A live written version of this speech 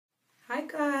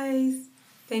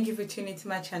Thank you for tuning to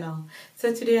my channel.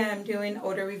 So today I am doing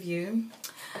order review.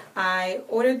 I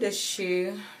ordered this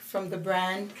shoe from the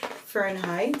brand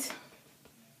Fahrenheit.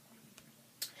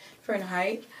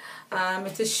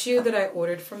 It's a shoe that I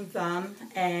ordered from them,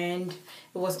 and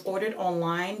it was ordered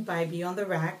online by Beyond the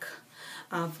Rack.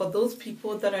 For those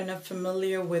people that are not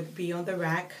familiar with Beyond the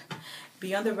Rack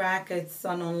is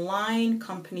an online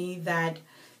company that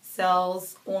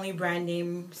sells only brand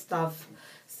name stuff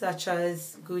such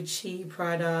as Gucci,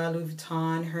 Prada, Louis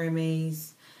Vuitton,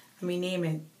 Hermes. I mean, name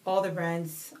it. All the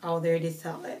brands out there, they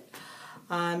sell it.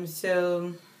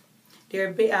 So they're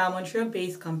a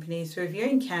Montreal-based company. So if you're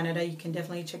in Canada, you can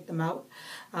definitely check them out.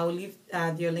 I will leave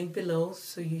their link below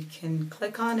so you can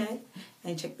click on it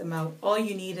and check them out. All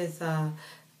you need is a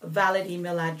valid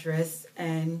email address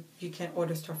and you can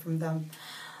order stuff from them.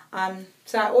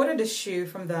 So I ordered a shoe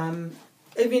from them,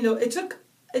 even though it took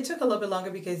a little bit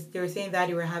longer because they were saying that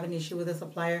they were having an issue with the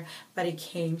supplier, but it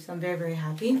came, so I'm very, very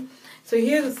happy. So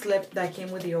here's the slip that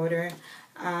came with the order.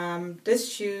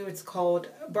 This shoe, it's called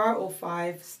Bar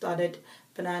 05 Studded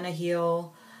Banana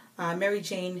Heel Mary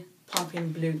Jane Pump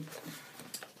in Blue.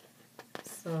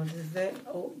 So this is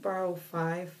it. Bar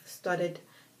 05 Studded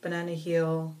Banana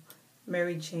Heel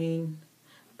Mary Jane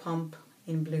Pump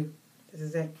in Blue. This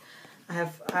is it.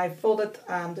 I folded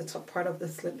the top part of the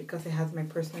slip because it has my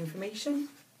personal information.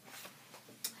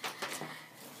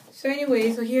 So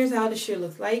anyway, so here's how the shoe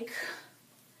looks like.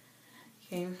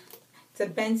 Okay, it's a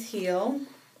bent heel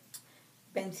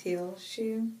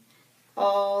shoe,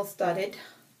 all studded.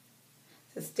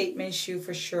 It's a statement shoe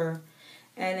for sure,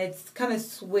 and it's kind of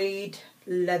suede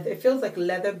leather. It feels like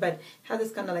leather, but it has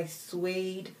this kind of like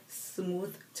suede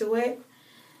smooth to it.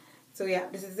 So yeah,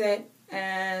 this is it.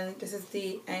 And this is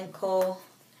the ankle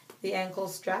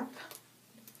strap.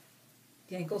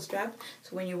 The ankle strap.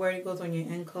 So when you wear it, it goes on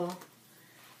your ankle.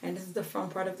 And this is the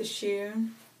front part of the shoe.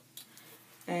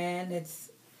 And it's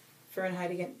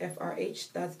Fahrenheit again,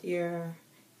 FRH. That's their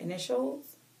initials.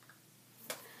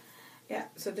 Yeah.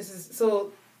 So this is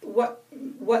what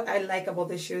I like about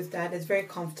this shoe is that it's very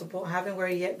comfortable. I haven't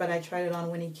worn it yet, but I tried it on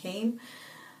when it came.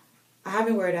 I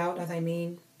haven't worn it out, as I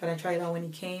mean. But I tried it on when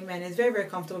it came, and it's very, very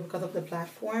comfortable because of the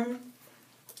platform.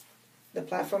 The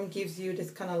platform gives you this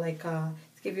kind of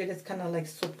like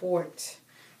support,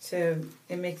 so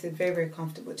it makes it very, very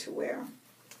comfortable to wear.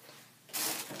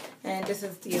 And this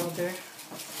is the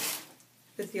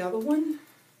other one.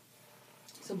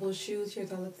 So both shoes,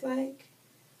 here's what it looks like.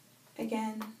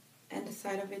 Again, and the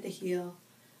side of it, the heel.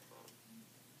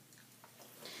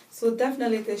 So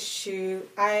definitely this shoe,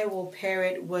 I will pair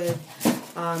it with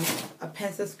a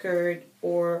pencil skirt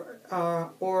or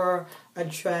a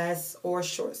dress or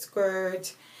short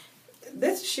skirt.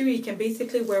 This shoe you can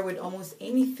basically wear with almost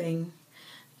anything.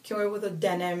 You can wear with a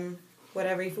denim,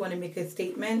 whatever, if you want to make a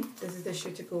statement. This is the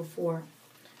shoe to go for.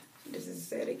 This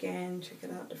is it again. Check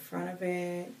it out, the front of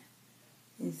it,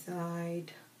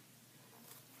 inside,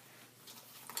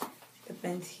 the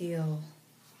bent heel,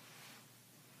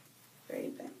 very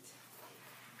bent.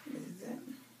 This is it.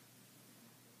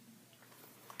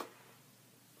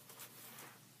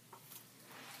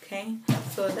 Okay,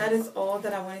 so that is all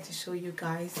that I wanted to show you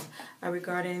guys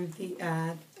regarding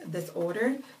this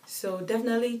order. So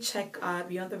definitely check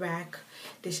Beyond the Rack.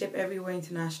 They ship everywhere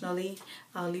internationally.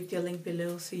 I'll leave their link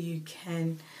below so you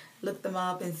can look them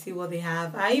up and see what they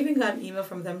have. I even got an email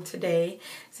from them today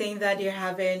saying that they're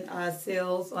having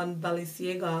sales on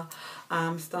Balenciaga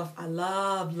stuff. I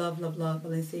love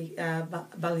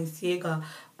Balenciaga.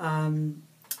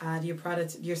 Your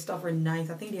products, your stuff are nice.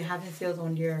 I think they're having sales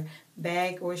on their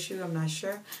bag or shoe. I'm not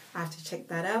sure. I have to check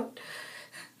that out.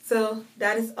 So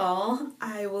that is all.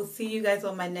 I will see you guys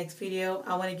on my next video.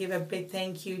 I want to give a big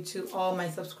thank you to all my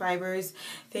subscribers.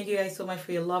 Thank you guys so much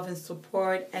for your love and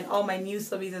support, and all my new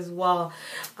subbies as well.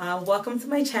 Welcome to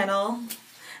my channel,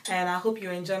 and I hope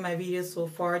you enjoy my videos so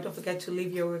far. Don't forget to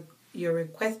leave your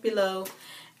request below,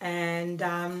 and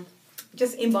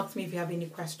just inbox me if you have any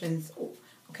questions.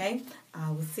 Okay,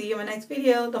 I will see you in my next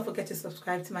video. Don't forget to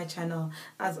subscribe to my channel.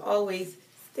 As always,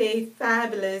 stay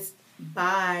fabulous.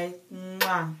 Bye.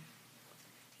 Mwah.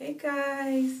 Hey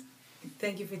guys,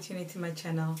 thank you for tuning to my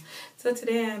channel. So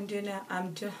today I'm doing